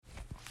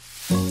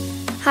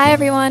Hi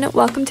everyone,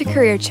 welcome to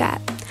Career Chat.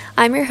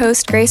 I'm your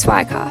host, Grace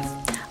Wyckoff.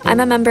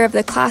 I'm a member of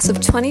the class of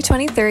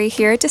 2023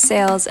 here at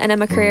DeSales and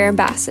I'm a career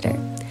ambassador.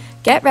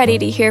 Get ready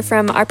to hear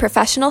from our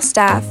professional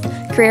staff,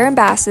 career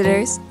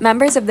ambassadors,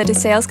 members of the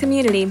DeSales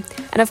community,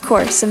 and of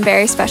course, some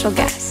very special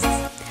guests.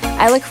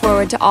 I look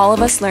forward to all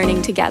of us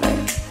learning together.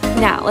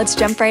 Now, let's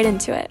jump right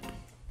into it.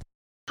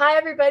 Hi,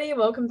 everybody.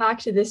 Welcome back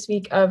to this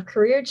week of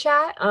Career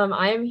Chat.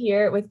 I am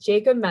here with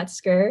Jacob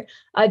Metzger.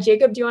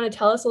 Jacob, do you want to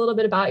tell us a little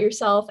bit about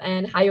yourself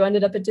and how you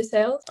ended up at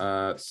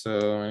DeSales? So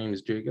my name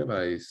is Jacob.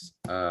 I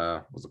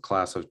was a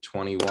class of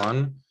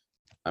 21.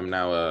 I'm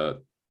now a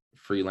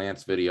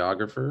freelance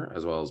videographer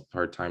as well as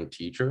part-time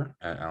teacher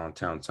at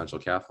Allentown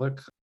Central Catholic.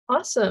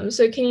 Awesome.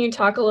 So can you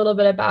talk a little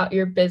bit about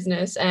your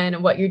business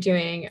and what you're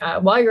doing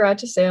while you're at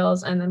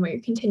DeSales and then what you're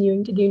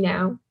continuing to do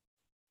now?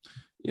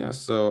 Yeah,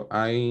 so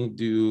I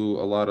do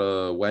a lot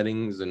of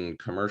weddings and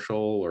commercial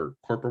or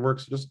corporate work,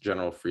 so just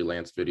general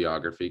freelance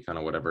videography, kind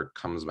of whatever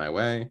comes my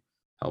way,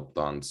 helped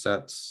on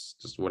sets,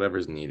 just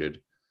whatever's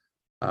needed.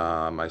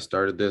 I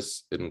started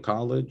this in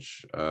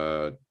college,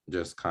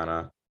 just kind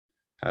of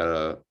had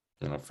a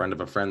friend of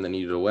a friend that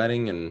needed a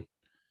wedding and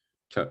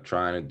kept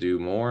trying to do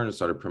more and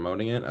started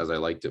promoting it as I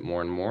liked it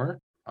more and more.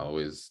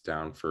 Always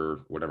down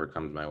for whatever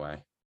comes my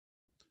way.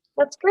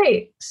 That's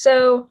great.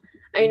 So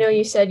I know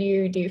you said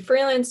you do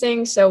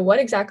freelancing. So what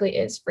exactly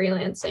is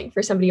freelancing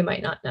for somebody who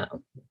might not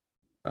know?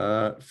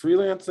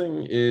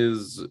 Freelancing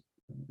is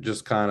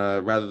just kind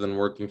of, rather than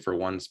working for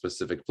one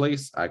specific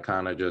place, I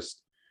kind of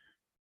just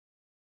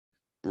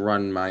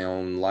run my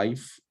own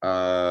life.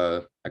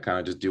 I kind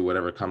of just do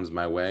whatever comes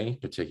my way,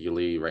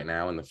 particularly right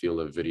now in the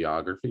field of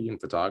videography and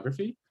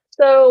photography.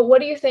 So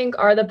what do you think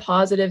are the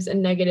positives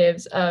and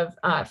negatives of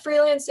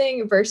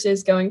freelancing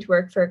versus going to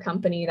work for a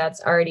company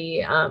that's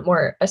already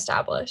more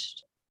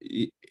established?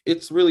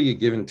 It's really a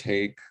give and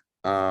take.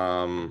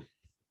 And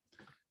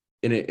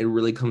it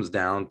really comes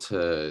down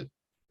to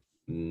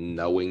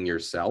knowing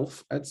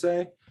yourself, I'd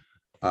say.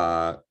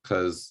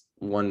 Because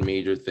one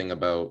major thing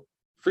about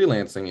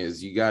freelancing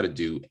is you got to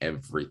do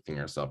everything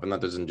yourself. And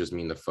that doesn't just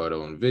mean the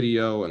photo and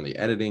video and the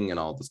editing and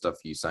all the stuff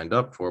you signed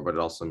up for, but it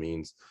also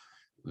means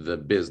the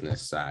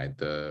business side,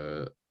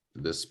 the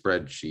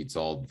spreadsheets,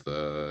 all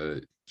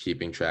the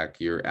keeping track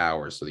of your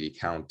hours, so the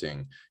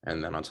accounting,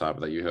 and then on top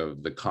of that you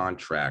have the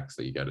contracts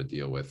that you got to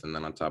deal with, and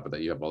then on top of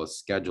that you have all the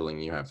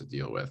scheduling you have to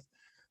deal with.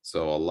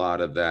 So a lot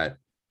of that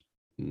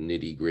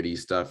nitty gritty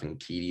stuff and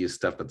tedious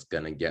stuff that's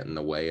going to get in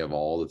the way of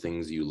all the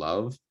things you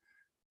love,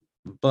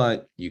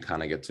 but you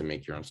kind of get to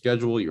make your own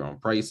schedule, your own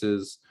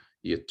prices.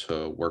 You get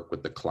to work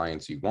with the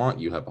clients you want.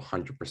 You have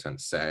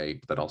 100% say,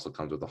 but that also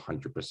comes with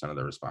 100% of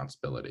the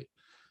responsibility.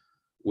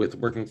 With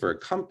working for a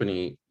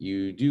company,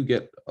 you do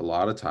get a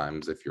lot of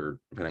times, if you're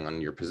depending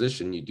on your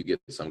position, you do get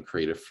some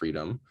creative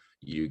freedom.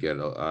 You get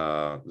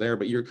there,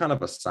 but you're kind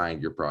of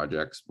assigned your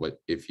projects. What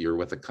if you're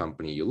with a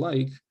company you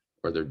like,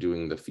 or they're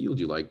doing the field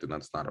you like, then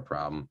that's not a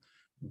problem.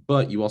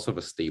 But you also have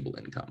a stable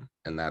income,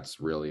 and that's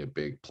really a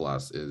big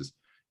plus. Is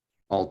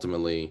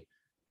ultimately,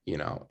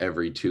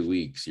 every 2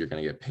 weeks you're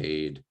going to get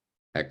paid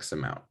X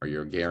amount, or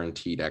you're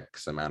guaranteed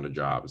X amount of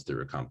jobs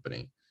through a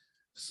company.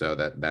 So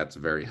that's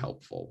very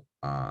helpful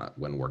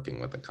when working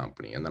with a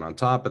company. And then on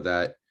top of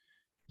that,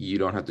 you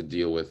don't have to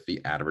deal with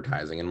the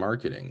advertising and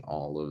marketing,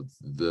 all of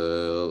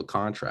the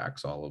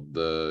contracts, all of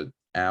the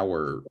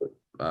hour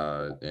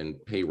and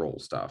payroll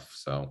stuff.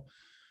 So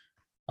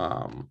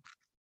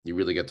you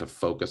really get to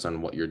focus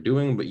on what you're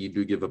doing, but you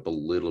do give up a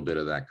little bit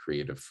of that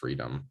creative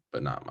freedom,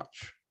 but not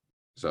much.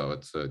 So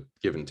it's a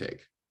give and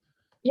take.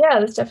 Yeah,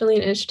 that's definitely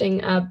an interesting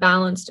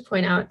balance to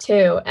point out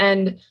too.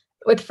 And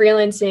with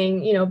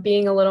freelancing,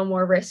 being a little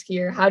more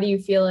riskier, how do you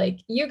feel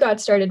like you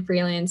got started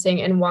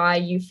freelancing and why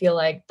you feel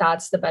like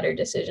that's the better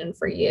decision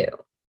for you?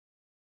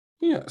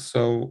 Yeah,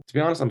 so to be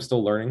honest, I'm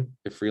still learning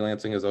if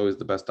freelancing is always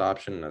the best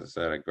option. As I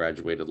said, I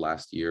graduated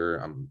last year.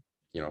 I'm,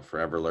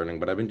 forever learning,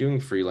 but I've been doing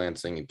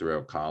freelancing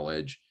throughout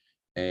college.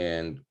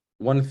 And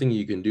one thing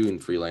you can do in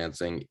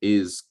freelancing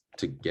is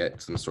to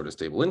get some sort of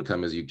stable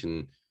income is you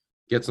can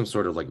get some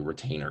sort of like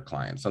retainer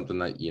client, something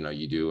that,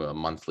 you do a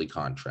monthly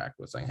contract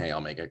with saying, hey,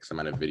 I'll make X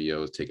amount of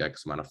videos, take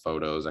X amount of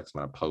photos, X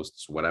amount of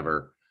posts,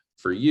 whatever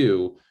for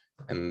you.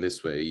 And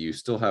this way you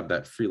still have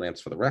that freelance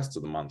for the rest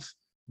of the month,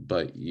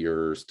 but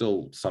you're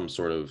still some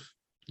sort of,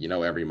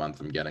 every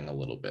month I'm getting a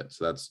little bit.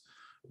 So that's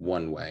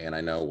one way. And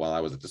I know while I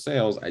was at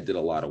DeSales, I did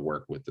a lot of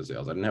work with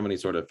DeSales. I didn't have any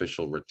sort of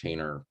official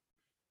retainer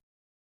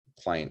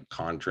client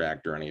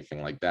contract or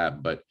anything like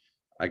that, but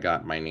I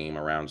got my name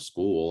around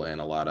school,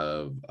 and a lot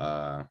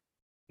of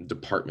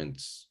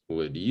departments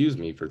would use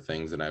me for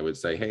things. And I would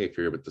say, hey, if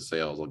you're with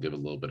DeSales, I'll give a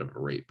little bit of a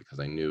rate, because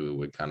I knew it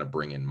would kind of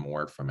bring in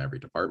more from every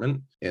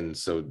department. And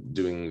so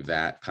doing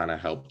that kind of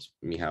helped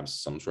me have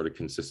some sort of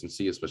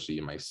consistency, especially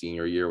in my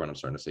senior year when I'm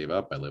starting to save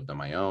up. I lived on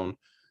my own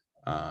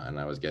and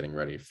I was getting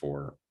ready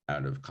for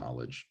out of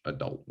college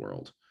adult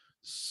world.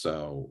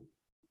 So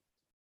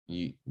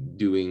you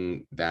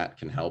doing that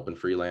can help in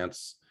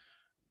freelance,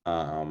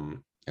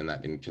 and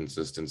that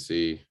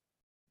inconsistency.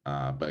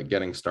 But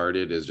getting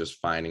started is just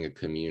finding a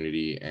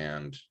community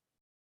and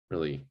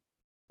really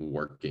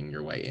working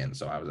your way in.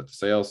 So I was at the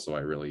sales, so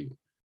I really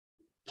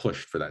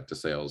pushed for that to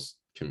sales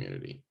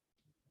community.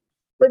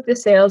 Was the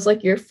sales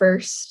like your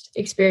first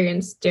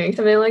experience doing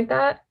something like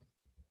that?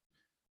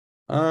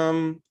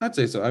 I'd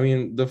say so. I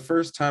mean, the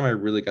first time I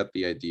really got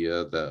the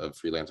idea of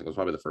freelancing was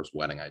probably the first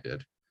wedding I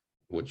did,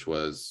 which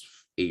was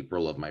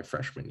April of my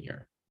freshman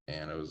year.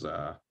 And it was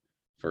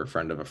for a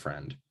friend of a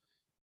friend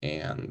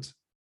and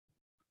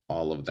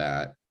all of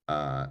that.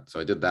 So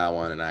I did that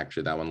one, and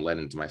actually that one led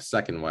into my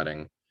second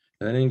wedding.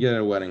 And I didn't get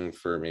a wedding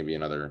for maybe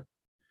another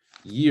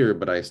year,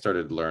 but I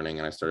started learning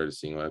and I started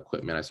seeing what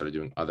equipment, I started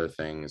doing other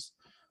things,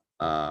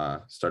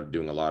 started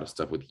doing a lot of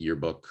stuff with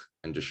yearbook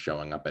and just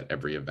showing up at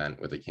every event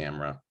with a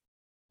camera,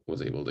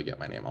 was able to get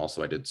my name.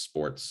 Also, I did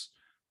sports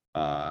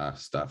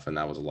stuff, and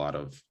that was a lot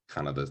of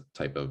kind of the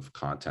type of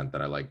content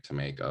that I like to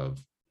make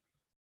of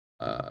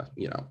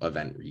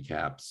event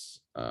recaps,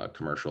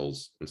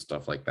 commercials and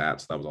stuff like that.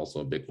 So that was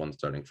also a big one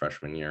starting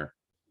freshman year.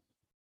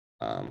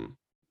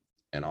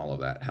 And all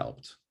of that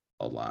helped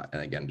a lot.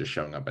 And again, just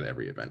showing up at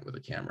every event with a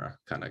camera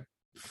kind of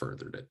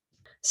furthered it.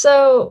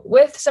 So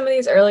with some of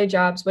these early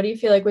jobs, what do you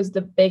feel like was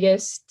the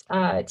biggest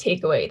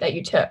takeaway that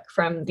you took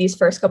from these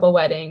first couple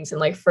weddings and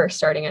like first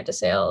starting at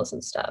DeSales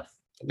and stuff?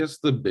 I guess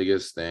the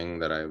biggest thing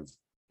that I've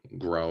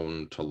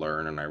grown to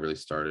learn, and I really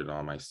started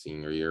on my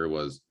senior year,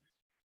 was,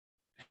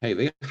 hey,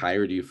 they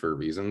hired you for a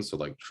reason. So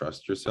like,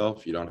 trust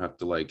yourself. You don't have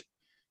to like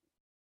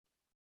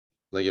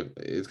if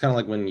it's kind of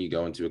like when you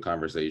go into a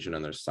conversation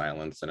and there's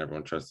silence and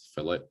everyone tries to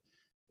fill it.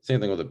 Same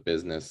thing with a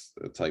business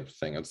type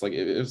thing. It's like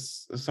if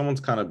someone's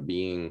kind of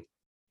being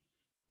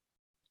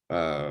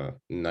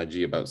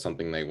nudgy about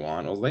something they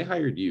want, well, they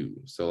hired you.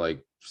 So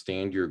like,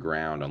 stand your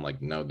ground on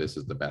like, no, this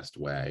is the best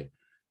way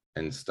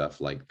and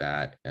stuff like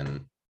that.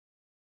 And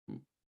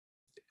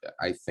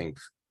I think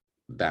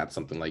that's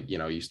something like,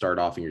 you start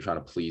off and you're trying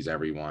to please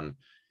everyone,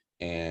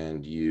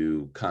 and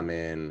you come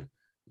in,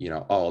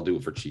 oh, I'll do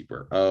it for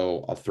cheaper.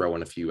 Oh, I'll throw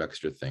in a few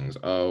extra things.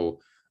 Oh,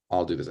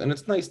 I'll do this. And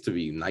it's nice to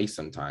be nice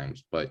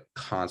sometimes, but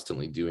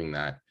constantly doing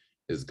that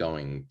is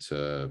going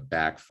to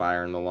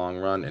backfire in the long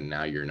run. And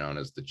now you're known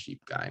as the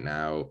cheap guy.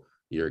 Now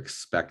you're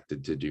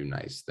expected to do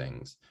nice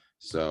things.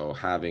 So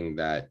having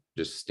that,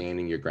 just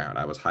standing your ground.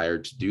 I was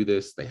hired to do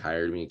this. They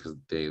hired me because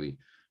they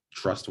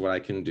trust what I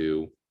can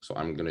do. So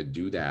I'm going to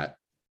do that,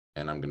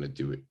 and I'm going to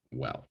do it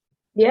well.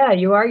 Yeah,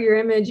 you are your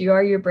image, you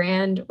are your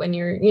brand when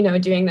you're,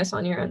 doing this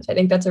on your own. So I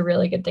think that's a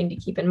really good thing to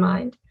keep in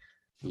mind.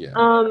 Yeah.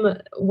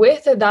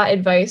 With that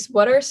advice,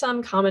 what are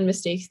some common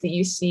mistakes that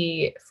you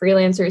see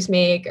freelancers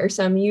make, or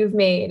some you've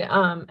made,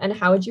 and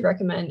how would you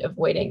recommend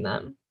avoiding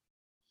them?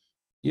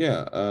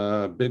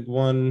 Yeah, big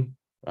one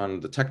on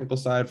the technical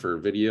side for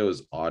video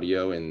is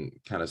audio, and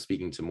kind of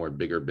speaking to more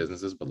bigger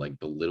businesses, but like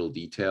the little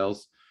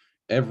details.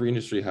 Every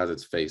industry has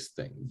its face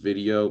thing.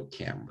 Video,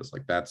 cameras,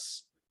 like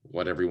that's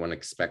what everyone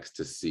expects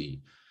to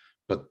see.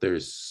 But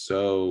there's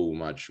so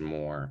much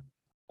more.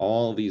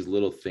 All these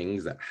little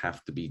things that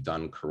have to be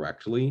done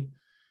correctly.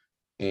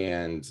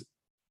 And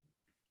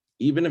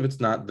even if it's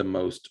not the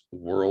most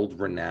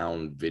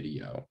world-renowned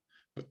video,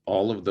 but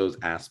all of those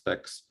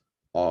aspects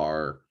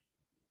are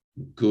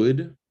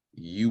good,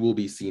 you will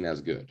be seen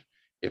as good.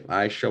 If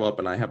I show up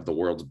and I have the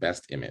world's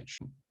best image,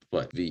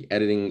 but the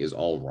editing is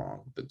all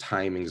wrong, the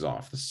timing's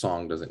off, the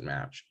song doesn't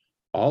match,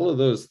 all of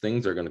those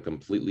things are going to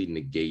completely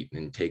negate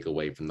and take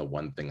away from the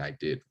one thing I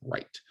did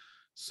right.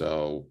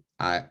 So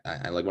I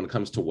like, when it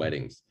comes to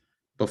weddings,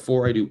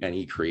 before I do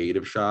any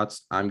creative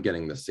shots, I'm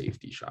getting the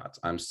safety shots.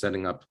 I'm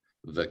setting up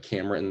the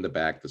camera in the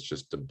back that's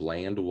just a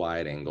bland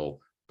wide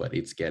angle, but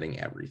it's getting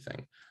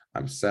everything.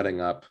 I'm setting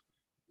up,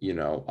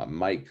 a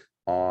mic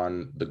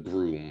on the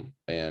groom,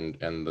 and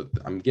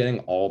I'm getting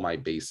all my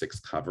basics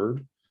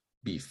covered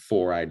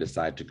before I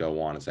decide to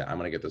go on and say, I'm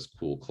going to get this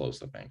cool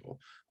close-up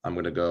angle. I'm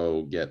going to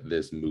go get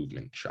this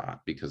movement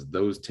shot, because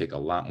those take a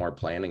lot more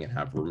planning and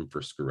have room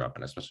for screw up.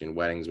 And especially in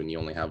weddings, when you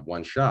only have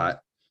one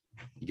shot,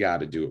 you got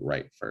to do it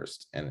right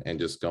first. And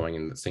just going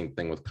in the same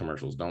thing with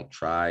commercials. Don't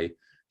try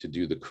to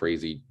do the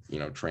crazy,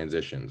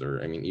 transitions,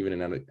 or I mean, even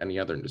in any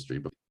other industry,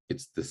 but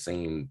it's the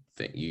same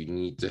thing. You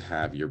need to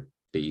have your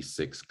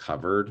basics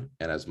covered.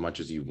 And as much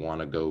as you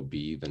want to go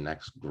be the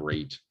next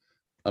great,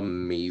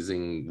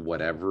 amazing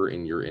whatever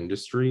in your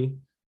industry,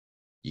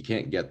 you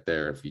can't get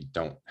there if you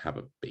don't have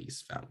a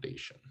base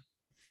foundation.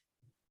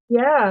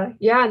 Yeah,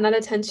 and that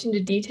attention to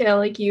detail,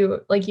 like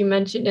you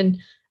mentioned, and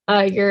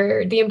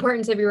the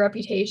importance of your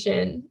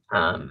reputation,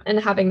 and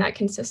having that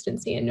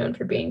consistency and known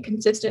for being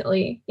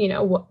consistently,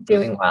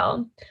 doing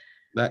well.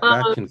 That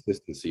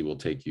consistency will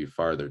take you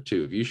farther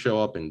too. If you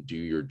show up and do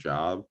your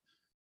job,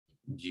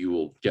 you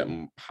will get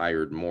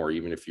hired more,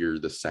 even if you're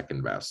the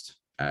second best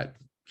at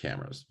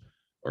cameras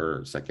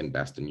or second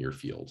best in your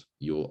field.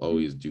 You'll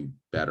always do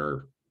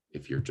better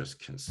if you're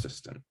just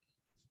consistent.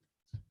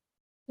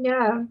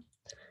 Yeah.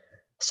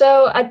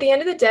 So at the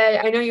end of the day,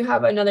 I know you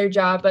have another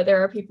job, but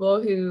there are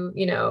people who,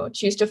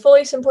 choose to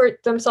fully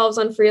support themselves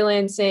on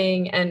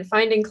freelancing and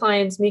finding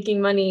clients,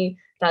 making money.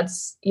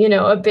 That's,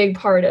 a big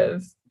part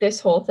of this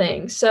whole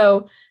thing.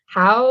 So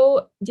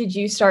how did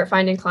you start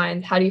finding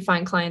clients? How do you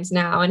find clients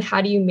now? And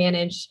how do you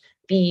manage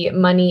the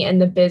money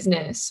and the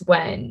business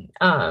when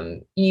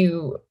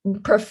you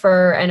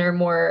prefer and are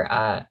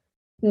more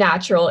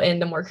natural in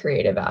the more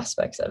creative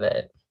aspects of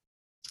it?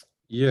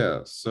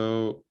 Yeah.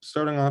 So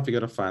starting off, you got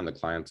to find the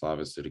clients,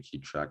 obviously, to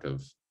keep track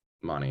of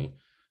money.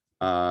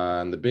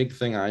 And the big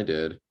thing I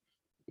did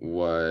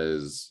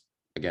was,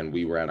 again,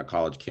 we were at a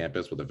college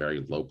campus with a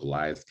very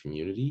localized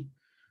community.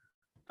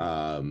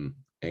 And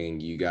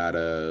you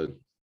gotta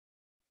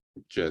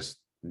just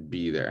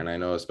be there. And I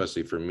know,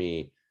 especially for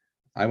me,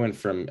 I went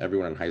from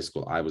everyone in high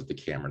school, I was the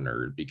camera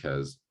nerd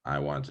because I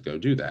wanted to go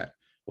do that.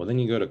 Well, then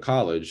you go to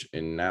college,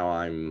 and now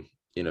I'm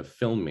in a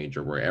film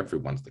major where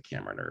everyone's the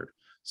camera nerd.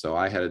 So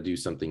I had to do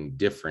something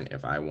different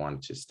if I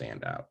wanted to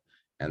stand out.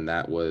 And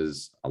that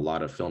was a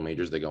lot of film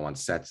majors. They go on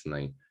sets and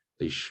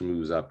they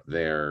schmooze up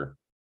their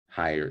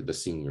higher, the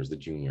seniors, the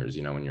juniors,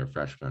 when you're a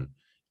freshman.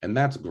 And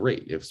that's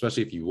great,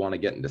 especially if you want to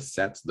get into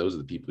sets. Those are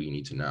the people you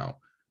need to know.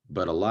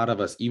 But a lot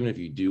of us, even if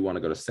you do want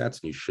to go to sets,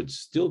 and you should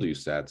still do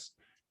sets,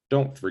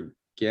 don't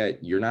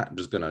forget you're not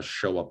just going to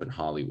show up in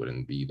Hollywood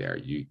and be there.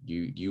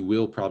 You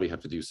will probably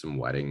have to do some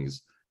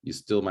weddings. You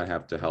still might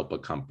have to help a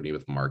company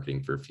with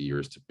marketing for a few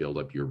years to build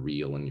up your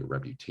reel and your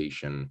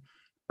reputation,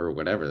 or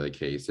whatever the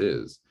case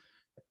is.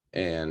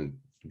 And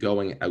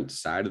going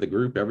outside of the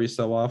group every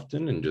so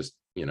often, and just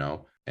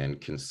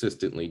and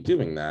consistently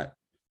doing that,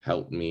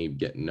 helped me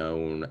get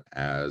known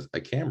as a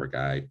camera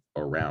guy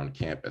around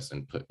campus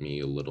and put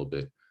me a little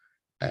bit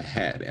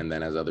ahead. And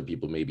then as other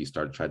people maybe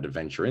started trying to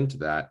venture into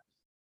that,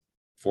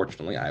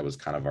 fortunately, I was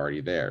kind of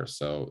already there.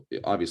 So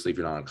obviously, if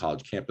you're not on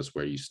college campus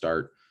where you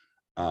start,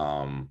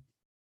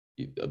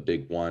 a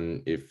big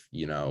one, if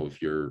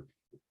you're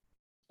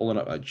pulling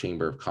up a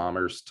chamber of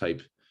commerce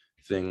type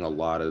thing, a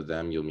lot of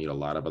them, you'll meet a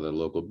lot of other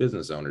local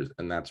business owners,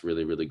 and that's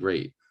really, really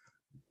great.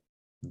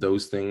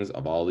 Those things,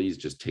 of all these,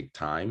 just take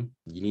time.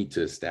 You need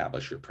to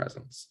establish your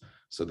presence.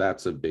 So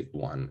that's a big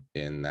one.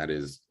 And that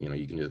is,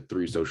 you can do it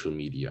through social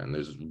media. And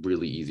there's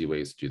really easy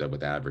ways to do that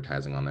with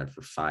advertising on there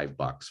for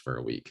 $5 for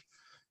a week.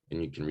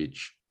 And you can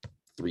reach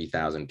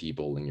 3,000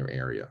 people in your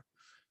area.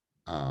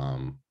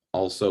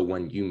 Also,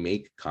 when you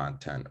make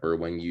content or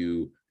when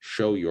you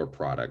show your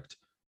product,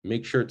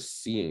 make sure it's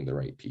seeing the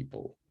right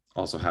people.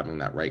 Also having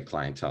that right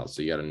clientele.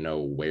 So you got to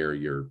know where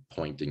you're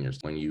pointing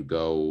when you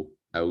go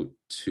out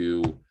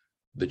to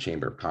the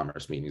Chamber of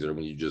Commerce meetings, or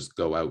when you just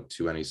go out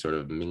to any sort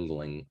of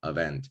mingling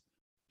event,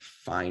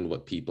 find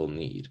what people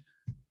need.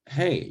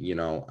 Hey,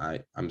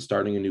 I'm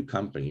starting a new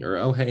company, or,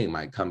 oh, hey,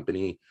 my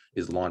company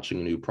is launching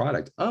a new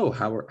product. Oh,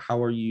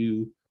 how are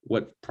you?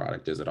 What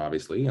product is it,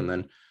 obviously? And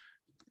then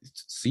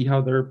see how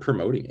they're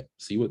promoting it,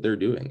 see what they're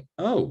doing.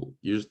 Oh,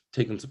 you're just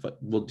taking some,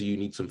 well, do you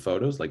need some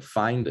photos? Like,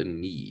 find a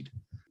need.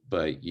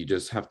 But you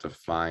just have to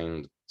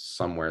find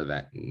somewhere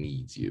that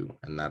needs you,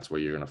 and that's where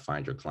you're going to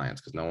find your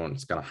clients, because no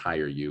one's going to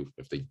hire you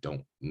if they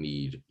don't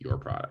need your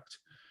product.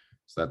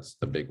 So that's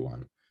the big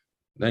one.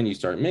 Then you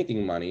start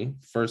making money.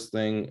 First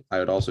thing I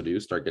would also do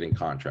is start getting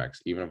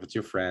contracts, even if it's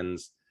your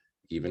friends,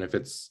 even if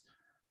it's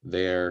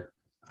there.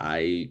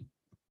 I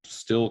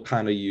still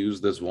kind of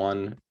use this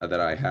one that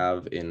I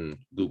have in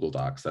Google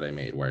Docs that I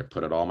made, where I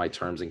put out all my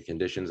terms and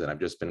conditions, and I've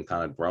just been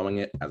kind of growing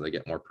it as I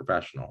get more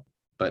professional.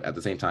 But at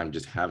the same time,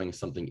 just having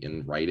something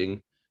in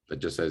writing that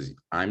just says,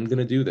 I'm going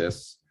to do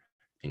this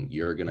and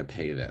you're going to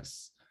pay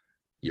this.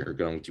 You're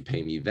going to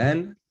pay me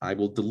then, I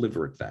will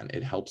deliver it then.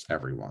 It helps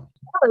everyone.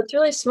 Oh, it's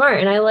really smart.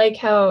 And I like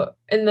how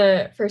in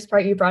the first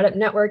part you brought up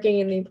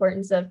networking and the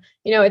importance of,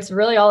 it's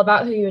really all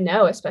about who you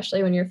know,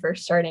 especially when you're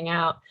first starting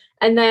out.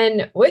 And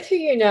then with who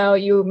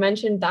you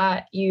mentioned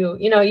that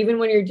even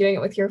when you're doing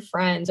it with your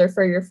friends or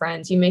for your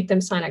friends, you make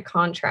them sign a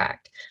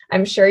contract.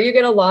 I'm sure you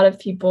get a lot of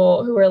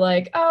people who are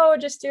like, oh,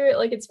 just do it.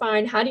 Like, it's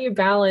fine. How do you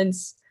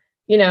balance,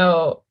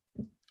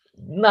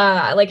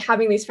 like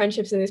having these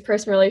friendships and these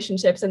personal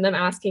relationships and them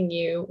asking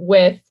you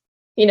with,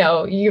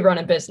 you run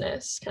a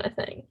business kind of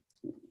thing?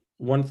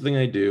 One thing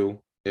I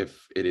do,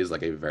 if it is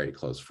like a very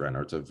close friend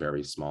or it's a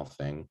very small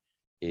thing,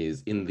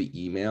 is in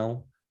the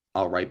email,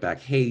 I'll write back,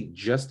 hey,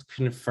 just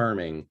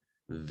confirming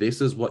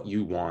this is what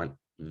you want.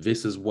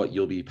 This is what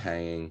you'll be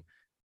paying.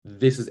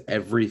 This is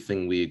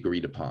everything we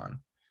agreed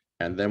upon.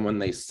 And then when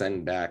they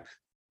send back,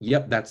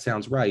 yep, that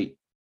sounds right,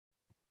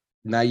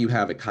 now you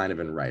have it kind of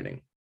in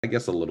writing. I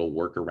guess a little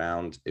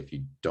workaround, if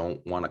you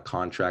don't want to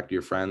contract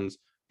your friends,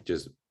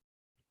 just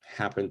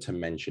happen to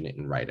mention it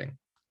in writing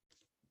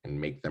and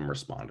make them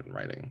respond in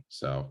writing.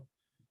 So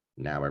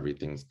now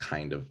everything's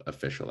kind of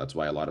official. That's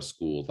why a lot of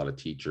schools, a lot of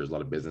teachers, a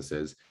lot of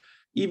businesses,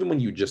 even when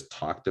you just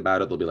talked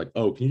about it, they'll be like,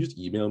 oh, can you just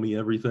email me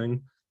everything?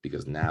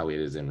 Because now it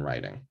is in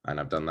writing. And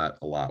I've done that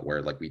a lot,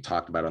 where like we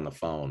talked about it on the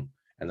phone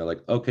and they're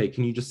like, okay,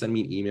 can you just send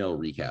me an email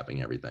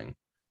recapping everything? And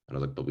I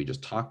was like, but we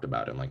just talked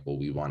about it. I'm like, well,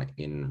 we want it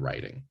in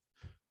writing.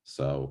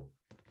 So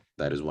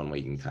that is one way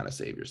you can kind of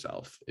save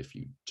yourself if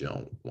you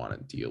don't want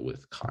to deal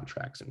with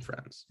contracts and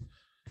friends.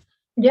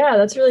 Yeah,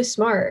 that's really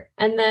smart.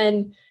 And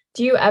then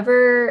do you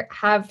ever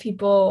have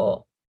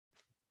people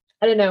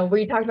I don't know, where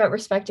you talked about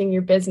respecting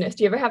your business.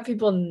 Do you ever have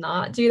people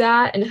not do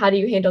that? And how do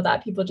you handle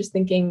that? People just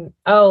thinking,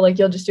 oh, like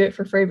you'll just do it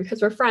for free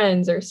because we're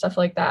friends or stuff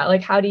like that.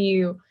 Like, how do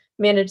you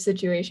manage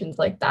situations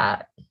like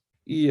that?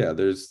 Yeah,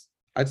 there's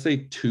I'd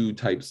say two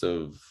types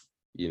of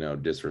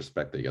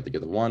disrespect that you have to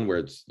get. The one where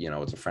it's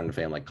a friend or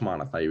family, like, come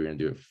on, I thought you were gonna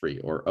do it for free,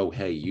 or oh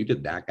hey, you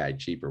did that guy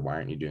cheaper, why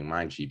aren't you doing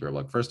mine cheaper?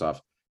 Like, first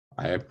off,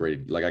 I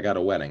upgraded, like I got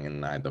a wedding,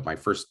 and my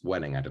first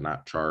wedding I did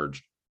not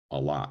charge a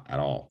lot at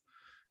all,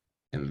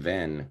 and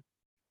then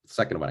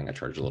second wedding I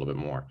charged a little bit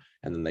more,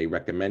 and then they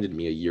recommended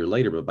me a year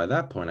later, but by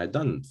that point I'd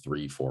done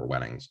 3-4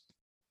 weddings.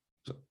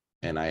 So,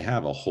 and I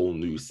have a whole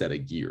new set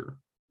of gear,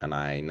 and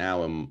I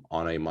now am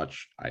on a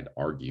much, I'd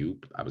argue,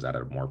 I was at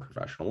a more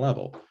professional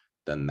level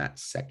than that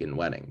second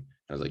wedding.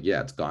 I was like,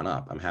 yeah, it's gone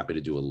up. I'm happy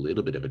to do a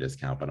little bit of a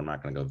discount, but I'm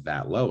not going to go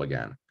that low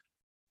again.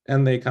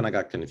 And they kind of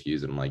got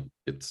confused. And I'm like,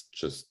 it's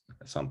just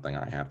something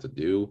I have to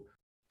do.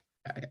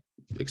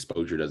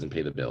 Exposure doesn't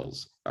pay the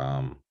bills.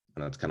 And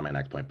that's kind of my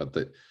next point. But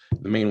the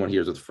main one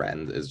here is with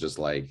friends is just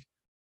like,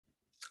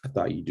 I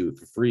thought you do it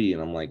for free.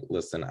 And I'm like,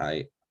 listen,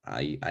 I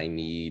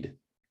need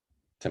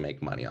to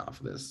make money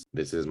off of this.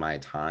 This is my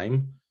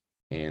time,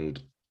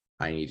 and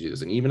I need to do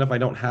this. And even if I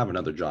don't have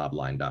another job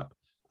lined up,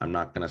 I'm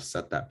not going to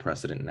set that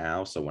precedent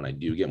now. So when I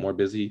do get more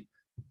busy,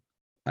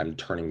 I'm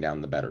turning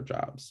down the better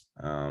jobs.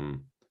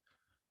 And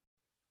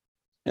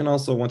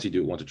also, once you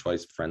do it once or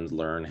twice, friends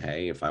learn,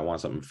 hey, if I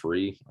want something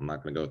free, I'm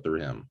not going to go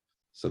through him.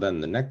 So then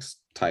the next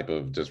type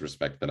of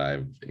disrespect that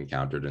I've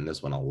encountered, and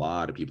this one a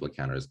lot of people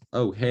encounter, is,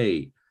 oh,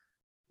 hey,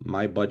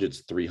 my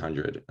budget's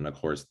 300. And of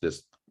course,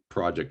 this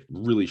project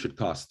really should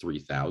cost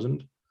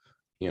 3,000.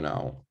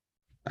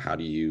 How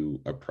do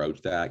you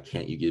approach that?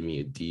 Can't you give me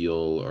a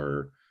deal?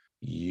 Or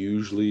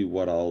usually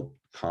what I'll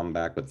come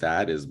back with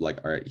that is like,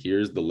 all right,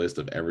 here's the list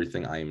of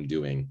everything I am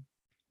doing.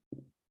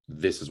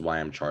 This is why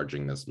I'm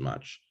charging this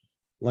much.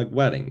 Like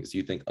weddings,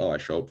 you think, oh, I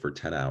show up for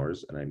 10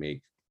 hours and I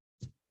make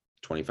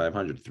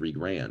 2,500,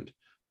 $3,000.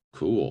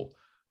 Cool.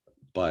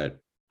 But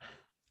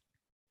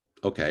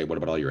okay, what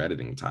about all your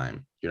editing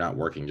time? You're not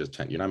working just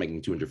 10, you're not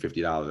making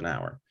 $250 an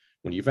hour.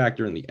 When you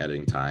factor in the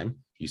editing time,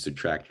 you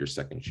subtract your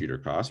second shooter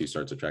costs, you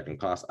start subtracting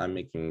costs. I'm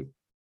making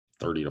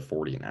 30 to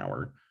 40 an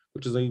hour,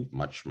 which is a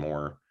much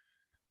more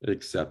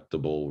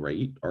acceptable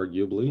rate,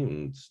 arguably.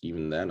 And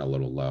even then, a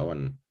little low.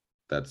 And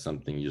that's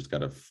something you just got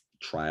to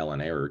trial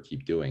and error,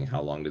 keep doing.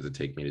 How long does it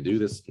take me to do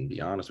this? And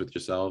be honest with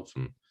yourself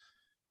and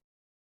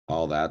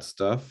all that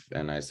stuff.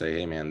 And I say,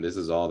 hey, man, this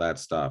is all that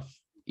stuff.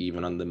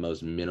 Even on the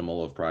most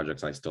minimal of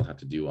projects, I still have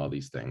to do all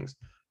these things.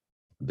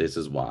 This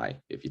is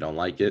why. If you don't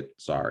like it,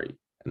 sorry.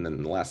 And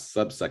then the last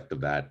subsect of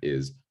that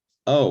is,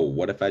 oh,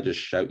 what if I just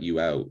shout you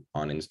out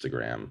on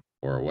Instagram,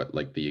 or what,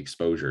 like the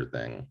exposure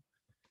thing?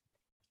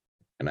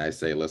 And I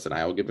say, listen,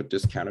 I will give a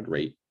discounted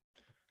rate.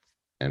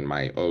 And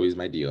my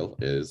deal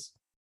is,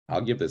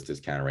 I'll give this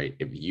discount rate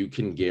if you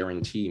can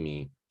guarantee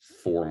me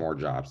 4 more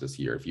jobs this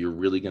year. If you're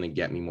really going to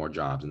get me more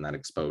jobs in that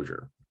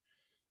exposure,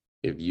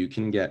 if you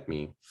can get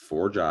me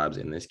 4 jobs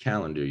in this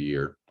calendar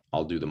year,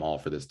 I'll do them all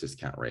for this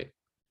discount rate.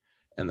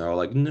 And they're all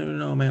like,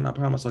 no, man, I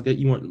promise I'll get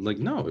you more. Like,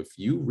 no, if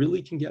you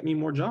really can get me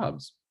more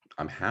jobs,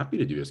 I'm happy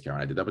to do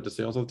discount. I did that with the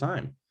sales all the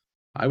time.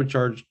 I would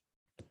charge,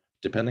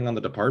 depending on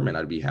the department,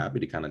 I'd be happy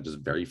to kind of just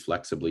very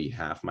flexibly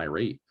half my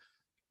rate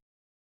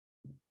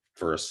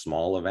for a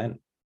small event.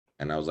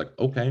 And I was like,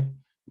 okay,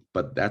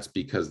 but that's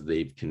because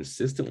they've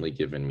consistently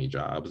given me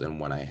jobs. And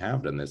when I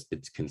have done this,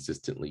 it's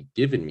consistently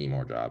given me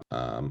more jobs.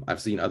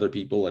 I've seen other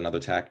people, another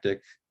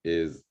tactic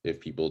is, if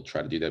people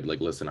try to do that, be like,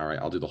 listen, all right,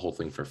 I'll do the whole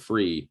thing for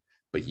free,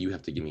 but you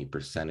have to give me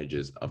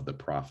percentages of the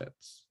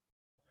profits.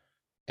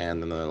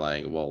 And then they're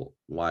like, well,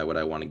 why would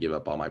I want to give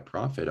up all my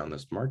profit on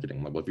this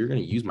marketing? Like, well, if you're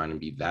going to use mine and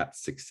be that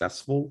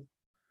successful,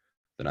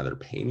 then either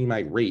pay me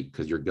my rate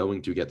because you're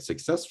going to get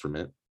success from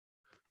it,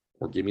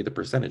 or give me the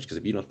percentage. Because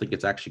if you don't think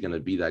it's actually going to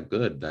be that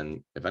good,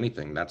 then if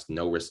anything, that's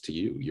no risk to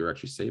you. You're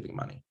actually saving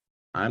money.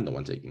 I'm the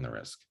one taking the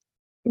risk.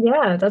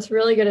 Yeah, that's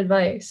really good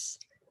advice.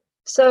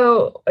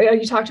 So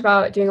you talked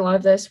about doing a lot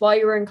of this while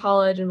you were in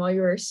college and while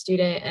you were a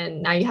student,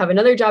 and now you have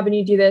another job and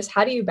you do this.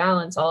 How do you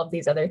balance all of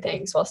these other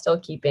things while still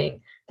keeping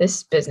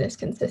this business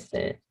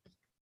consistent?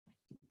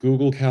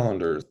 Google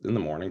calendars in the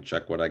morning,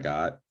 check what I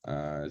got,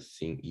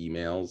 seeing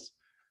emails.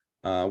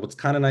 What's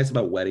kind of nice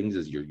about weddings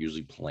is you're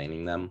usually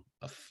planning them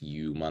a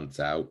few months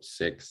out,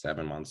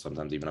 6-7 months,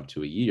 sometimes even up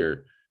to a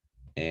year.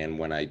 And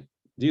when I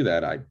do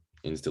that, I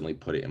instantly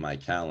put it in my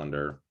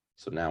calendar.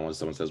 So now when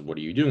someone says, what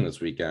are you doing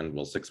this weekend?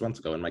 Well, 6 months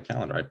ago in my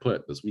calendar, I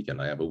put this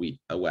weekend, I have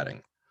a wedding.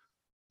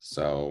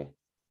 So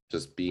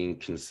just being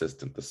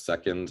consistent. The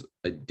second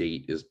a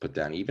date is put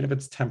down, even if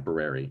it's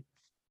temporary,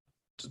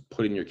 just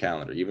put in your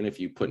calendar. Even if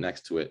you put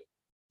next to it,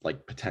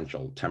 like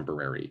potential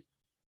temporary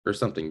or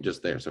something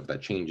just there. So if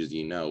that changes,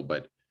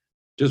 but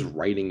just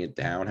writing it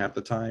down half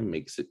the time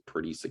makes it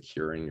pretty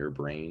secure in your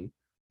brain.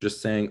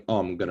 Just saying, oh,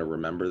 I'm going to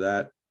remember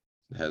that,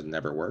 has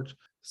never worked.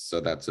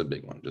 So that's a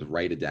big one. Just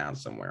write it down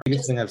somewhere. The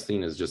biggest thing I've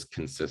seen is just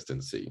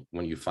consistency.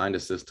 When you find a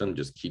system,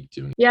 just keep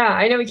doing it. Yeah,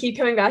 I know we keep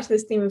coming back to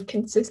this theme of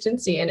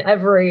consistency in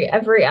every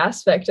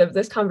aspect of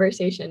this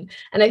conversation.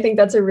 And I think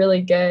that's a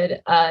really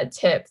good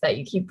tip that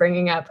you keep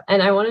bringing up.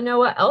 And I want to know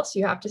what else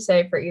you have to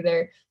say for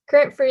either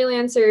current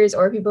freelancers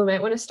or people who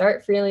might want to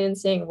start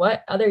freelancing.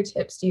 What other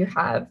tips do you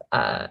have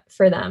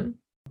for them?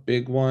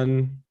 Big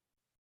one,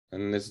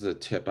 and this is a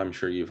tip I'm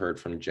sure you've heard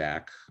from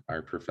Jack,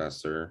 our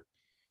professor,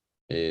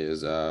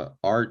 is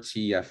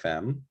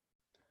RTFM,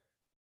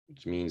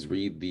 which means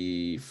read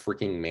the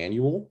freaking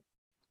manual.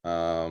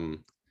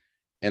 And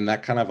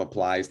that kind of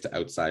applies to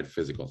outside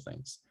physical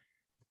things.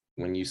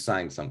 When you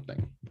sign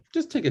something,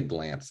 just take a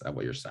glance at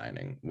what you're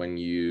signing. When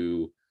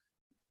you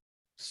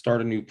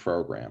start a new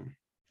program,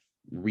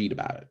 read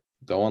about it.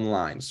 Go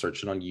online,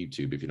 search it on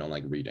YouTube if you don't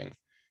like reading.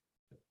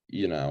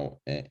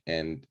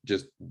 And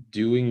just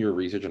doing your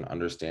research and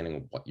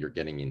understanding what you're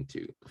getting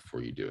into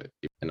before you do it.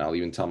 And I'll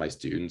even tell my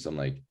students, I'm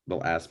like,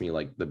 they'll ask me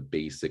like the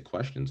basic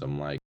questions. I'm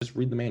like, just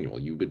read the manual.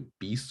 You would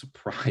be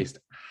surprised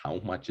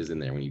how much is in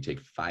there when you take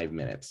 5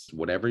 minutes,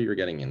 whatever you're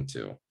getting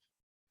into,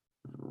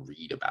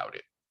 read about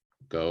it.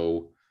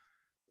 Go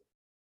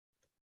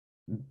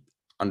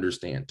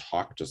understand,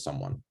 talk to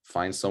someone,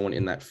 find someone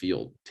in that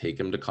field, take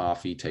them to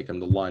coffee, take them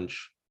to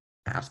lunch,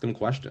 ask them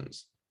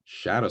questions.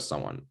 Shadow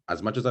someone.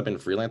 As much as I've been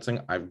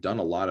freelancing, I've done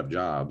a lot of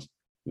jobs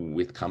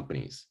with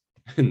companies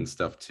and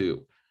stuff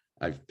too.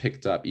 I've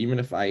picked up, even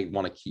if I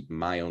want to keep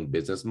my own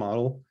business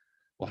model,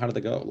 well, how do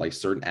they go? Like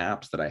certain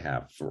apps that I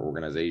have for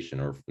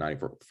organization or not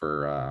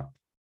for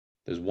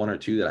there's one or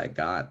two that I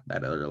got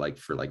that are like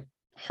for like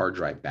hard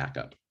drive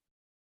backup.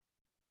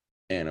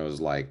 And it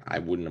was like, I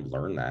wouldn't have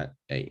learned that.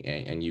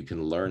 And you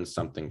can learn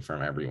something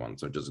from everyone.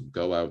 So just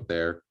go out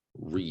there,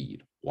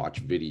 read,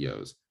 watch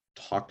videos,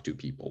 talk to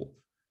people.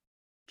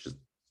 Just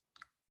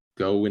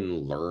go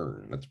and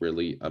learn. That's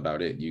really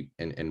about it. You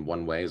and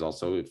one way is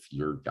also, if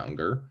you're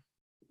younger,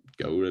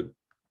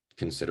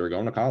 consider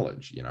going to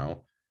college.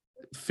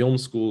 Film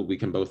school, we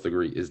can both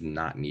agree, is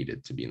not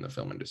needed to be in the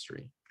film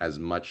industry. As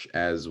much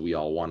as we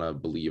all want to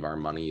believe our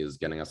money is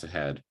getting us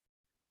ahead,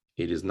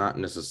 it is not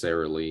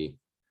necessarily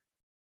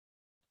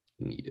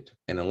needed.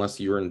 And unless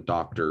you're a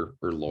doctor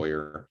or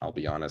lawyer, I'll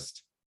be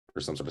honest,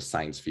 or some sort of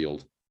science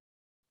field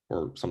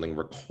or something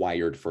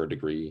required for a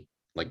degree,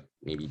 like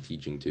maybe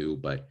teaching too,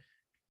 but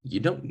you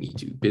don't need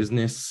to.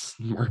 Business,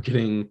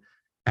 marketing,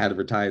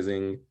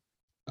 advertising,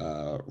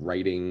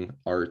 writing,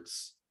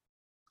 arts,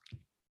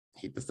 I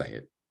hate to say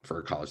it for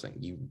a college thing,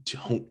 you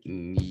don't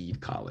need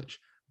college.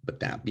 But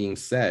that being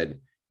said,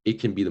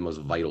 it can be the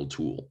most vital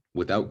tool.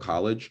 Without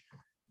college,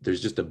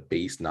 there's just a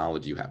base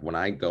knowledge you have. When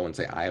I go and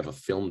say I have a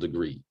film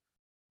degree,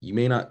 you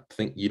may not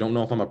think, you don't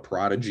know if I'm a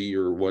prodigy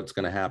or what's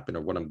going to happen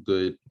or what I'm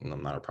good. And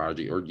I'm not a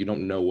prodigy, or you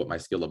don't know what my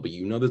skill is, but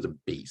there's a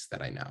base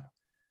that I know.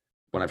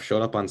 When I've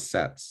showed up on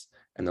sets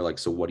and they're like,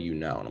 so what do you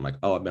know? And I'm like,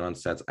 oh, I've been on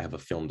sets. I have a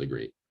film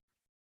degree.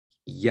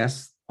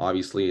 Yes,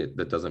 obviously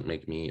that doesn't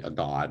make me a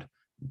god,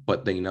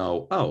 but they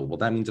know, oh, well,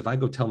 that means if I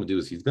go tell him to do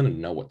this, he's going to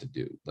know what to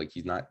do. Like,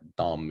 he's not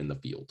dumb in the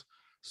field.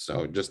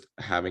 So just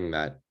having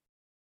that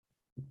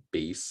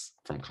base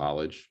from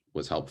college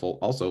was helpful.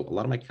 Also, a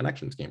lot of my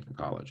connections came from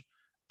college.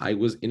 I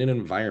was in an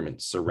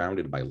environment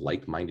surrounded by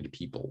like-minded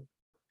people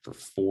for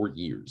 4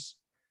 years.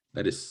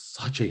 That is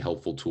such a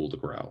helpful tool to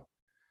grow.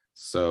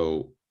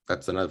 So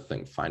that's another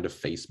thing. Find a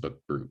Facebook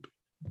group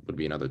would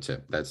be another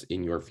tip that's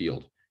in your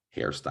field.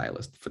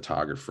 Hairstylist,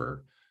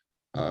 photographer,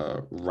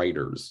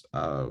 writers,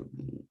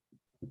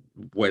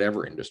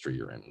 whatever industry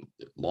you're in,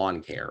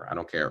 lawn care, I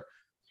don't care.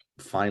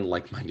 Find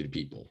like-minded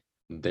people.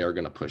 They're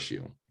going to push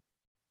you.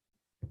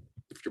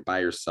 If you're by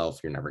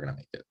yourself, you're never going to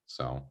make it.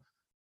 So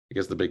I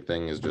guess the big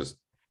thing is just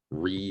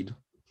read,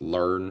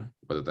 learn,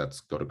 whether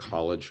that's go to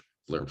college,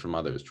 learn from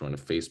others, join a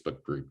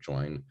Facebook group,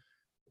 join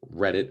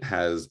Reddit.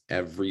 Has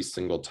every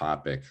single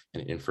topic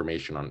and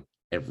information on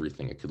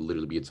everything. It could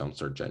literally be its own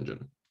search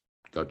engine.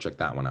 Go check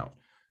that one out.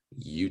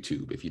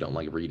 YouTube, if you don't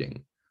like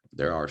reading,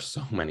 there are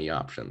so many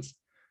options.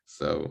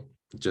 So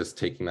just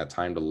taking that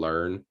time to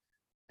learn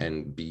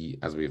and be,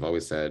 as we've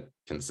always said,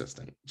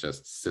 consistent.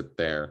 Just sit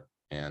there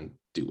and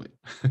do it.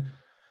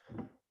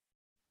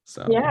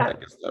 So yeah, I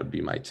guess that would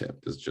be my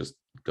tip, is just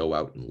go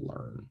out and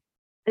learn.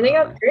 I think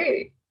that's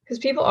great, because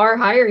people are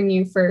hiring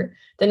you for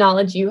the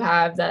knowledge you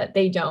have that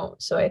they don't.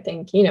 So I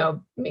think,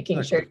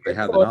 making sure if they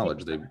had the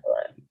knowledge, they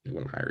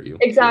wouldn't hire you.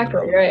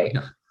 Exactly, right.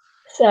 Yeah.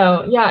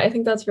 So yeah, I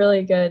think that's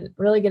really good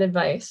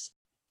advice.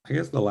 I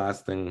guess the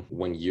last thing,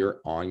 when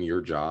you're on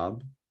your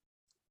job,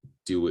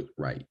 do it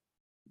right.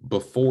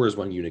 Before is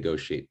when you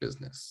negotiate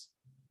business.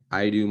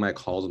 I do my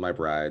calls with my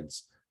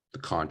brides, the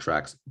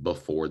contracts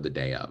before the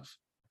day of.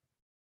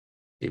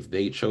 If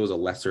they chose a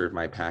lesser of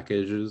my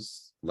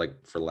packages,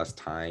 like for less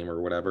time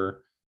or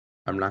whatever,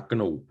 I'm not going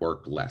to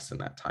work less in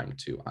that time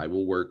too. I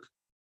will work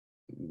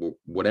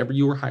whatever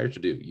you were hired to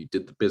do. You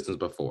did the business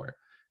before.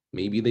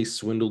 Maybe they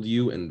swindled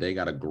you and they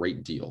got a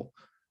great deal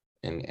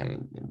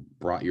and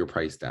brought your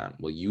price down.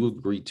 Well, you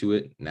agreed to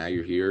it. Now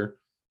you're here.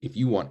 If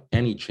you want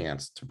any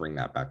chance to bring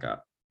that back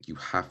up, you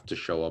have to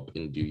show up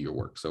and do your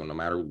work. So no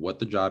matter what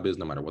the job is,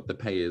 no matter what the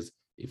pay is,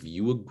 if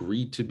you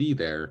agree to be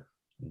there,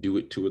 do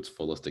it to its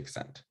fullest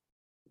extent.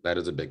 That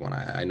is a big one.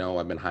 I know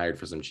I've been hired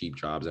for some cheap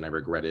jobs and I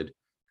regretted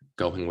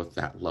going with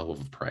that low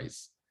of a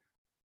price.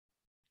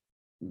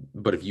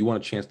 But if you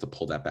want a chance to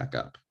pull that back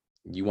up,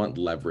 you want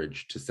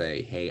leverage to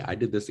say, hey, I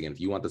did this again. If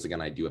you want this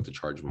again, I do have to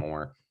charge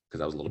more because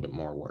that was a little bit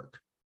more work.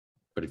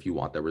 But if you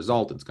want the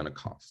result, it's going to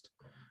cost.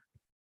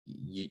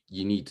 You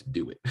need to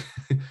do it.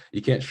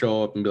 You can't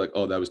show up and be like,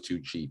 oh, that was too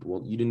cheap.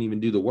 Well, you didn't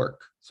even do the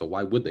work. So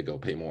why would they go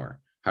pay more?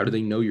 How do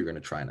they know you're going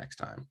to try next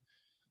time?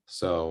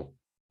 So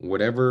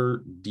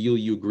whatever deal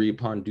you agree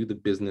upon, do the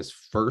business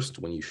first.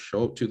 When you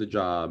show up to the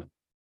job,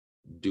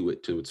 do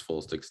it to its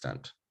fullest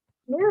extent.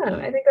 Yeah,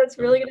 I think that's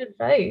really good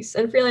advice.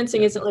 And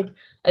freelancing isn't like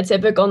a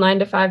typical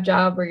 9-to-5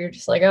 job where you're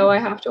just like, oh, I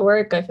have to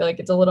work. I feel like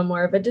it's a little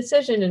more of a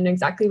decision, and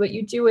exactly what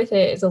you do with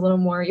it is a little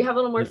more, you have a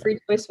little more free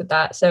choice with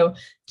that. So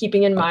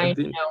keeping in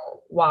mind,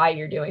 why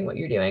you're doing what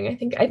you're doing,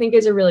 I think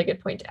is a really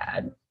good point to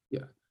add.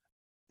 Yeah.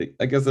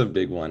 I guess a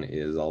big one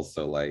is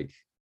also like,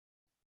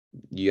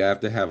 you have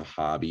to have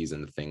hobbies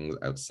and things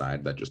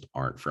outside that just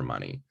aren't for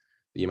money.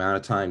 The amount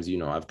of times,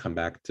 I've come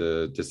back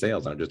to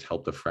sales and I've just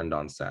helped a friend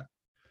on set.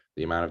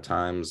 The amount of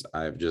times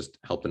I've just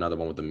helped another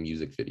one with a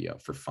music video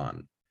for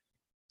fun.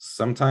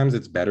 Sometimes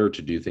it's better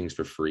to do things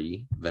for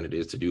free than it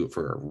is to do it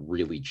for a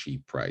really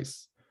cheap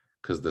price.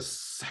 Because the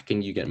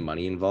second you get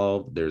money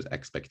involved, there's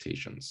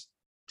expectations.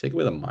 Take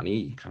away the money,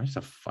 you kind of just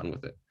have fun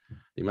with it.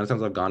 The amount of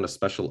times I've gone to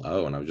Special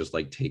O and I was just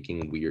like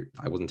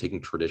I wasn't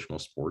taking traditional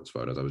sports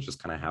photos. I was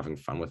just kind of having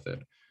fun with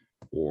it.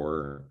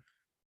 Or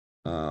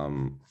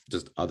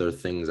just other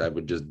things I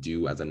would just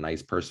do as a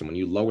nice person. When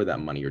you lower that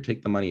money or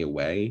take the money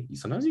away,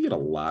 sometimes you get a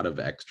lot of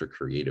extra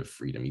creative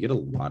freedom. You get a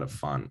lot of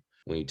fun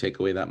when you take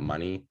away that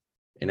money,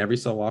 and every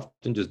so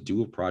often just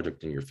do a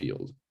project in your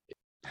field.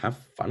 Have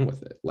fun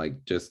with it.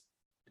 Like, just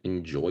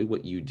enjoy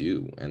what you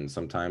do. And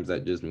sometimes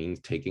that just means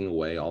taking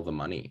away all the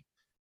money.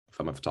 If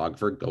I'm a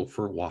photographer, go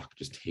for a walk,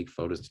 just take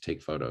photos to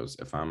take photos.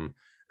 If I'm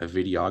a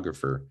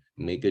videographer,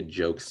 make a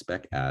joke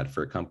spec ad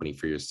for a company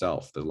for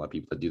yourself. There's a lot of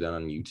people that do that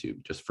on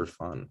YouTube just for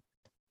fun.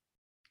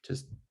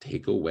 Just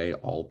take away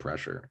all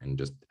pressure and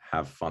just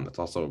have fun. That's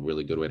also a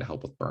really good way to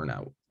help with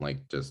burnout.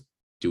 Like, just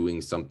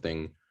doing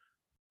something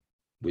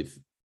with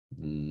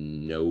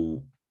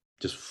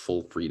just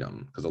full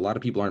freedom. Because a lot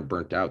of people aren't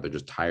burnt out. They're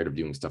just tired of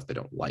doing stuff they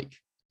don't like.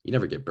 You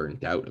never get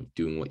burnt out of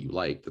doing what you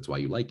like. That's why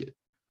you like it.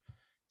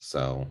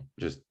 So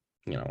just,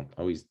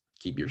 always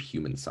keep your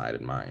human side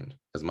in mind.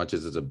 As much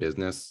as it's a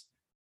business,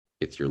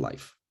 it's your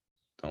life.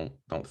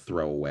 Don't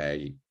throw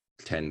away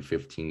 10,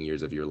 15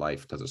 years of your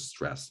life because of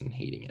stress and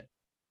hating it,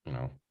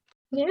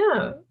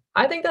 Yeah,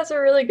 I think that's a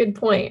really good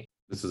point.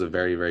 This is a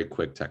very, very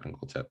quick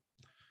technical tip.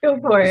 Go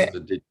for it.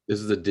 This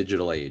is a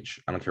digital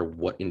age. I don't care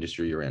what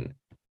industry you're in.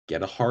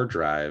 Get a hard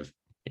drive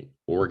and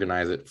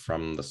organize it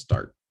from the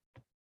start.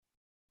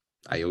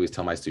 I always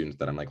tell my students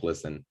that I'm like,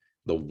 listen,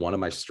 one of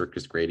my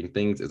strictest grading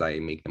things is I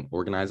make them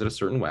organize it a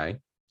certain way.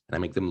 And I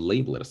make them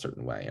label it a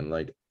certain way. And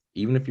like,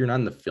 even if you're not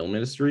in the film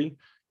industry,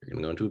 you're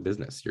going to go into a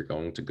business. You're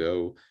going to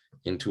go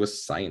into a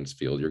science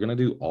field. You're going to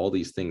do all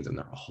these things, and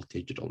they're all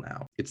digital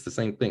now. It's the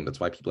same thing. That's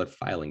why people have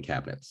filing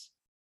cabinets,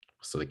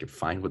 so they can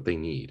find what they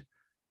need.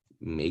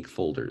 Make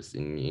folders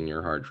in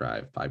your hard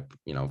drive.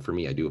 For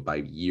me, I do it by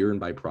year and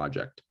by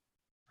project.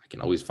 I can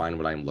always find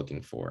what I'm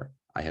looking for.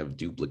 I have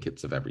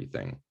duplicates of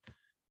everything.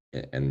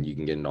 And you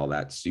can get into all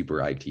that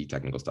super IT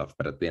technical stuff.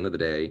 But at the end of the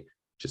day,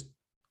 just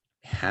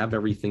have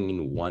everything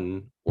in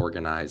one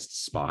organized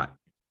spot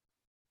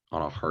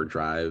on a hard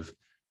drive,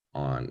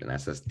 on an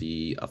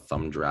SSD, a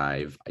thumb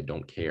drive. I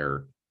don't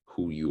care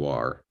who you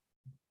are.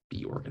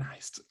 Be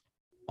organized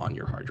on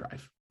your hard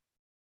drive.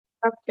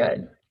 That's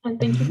good. And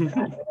thank you for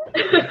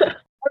that.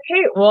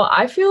 Okay, well,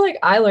 I feel like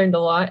I learned a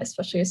lot,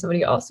 especially as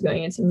somebody also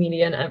going into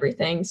media and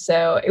everything.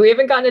 So we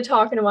haven't gotten to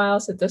talk in a while,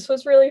 so this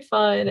was really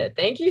fun.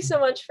 Thank you so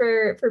much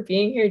for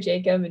being here,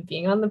 Jacob, and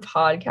being on the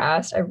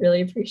podcast. I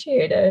really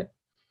appreciate it.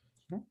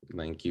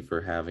 Thank you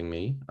for having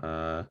me.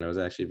 It was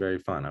actually very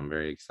fun. I'm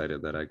very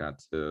excited that I got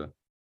to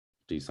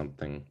do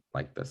something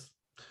like this.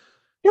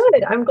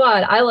 Good. I'm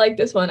glad. I like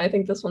this one. I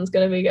think this one's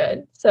going to be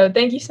good. So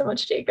thank you so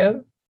much,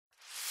 Jacob.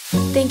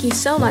 Thank you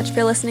so much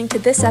for listening to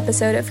this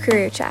episode of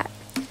Career Chat.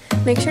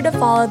 Make sure to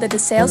follow the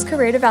DeSales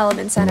Career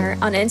Development Center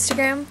on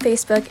Instagram,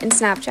 Facebook, and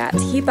Snapchat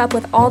to keep up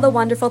with all the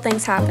wonderful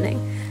things happening,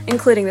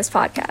 including this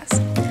podcast.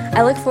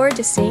 I look forward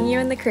to seeing you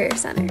in the Career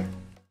Center.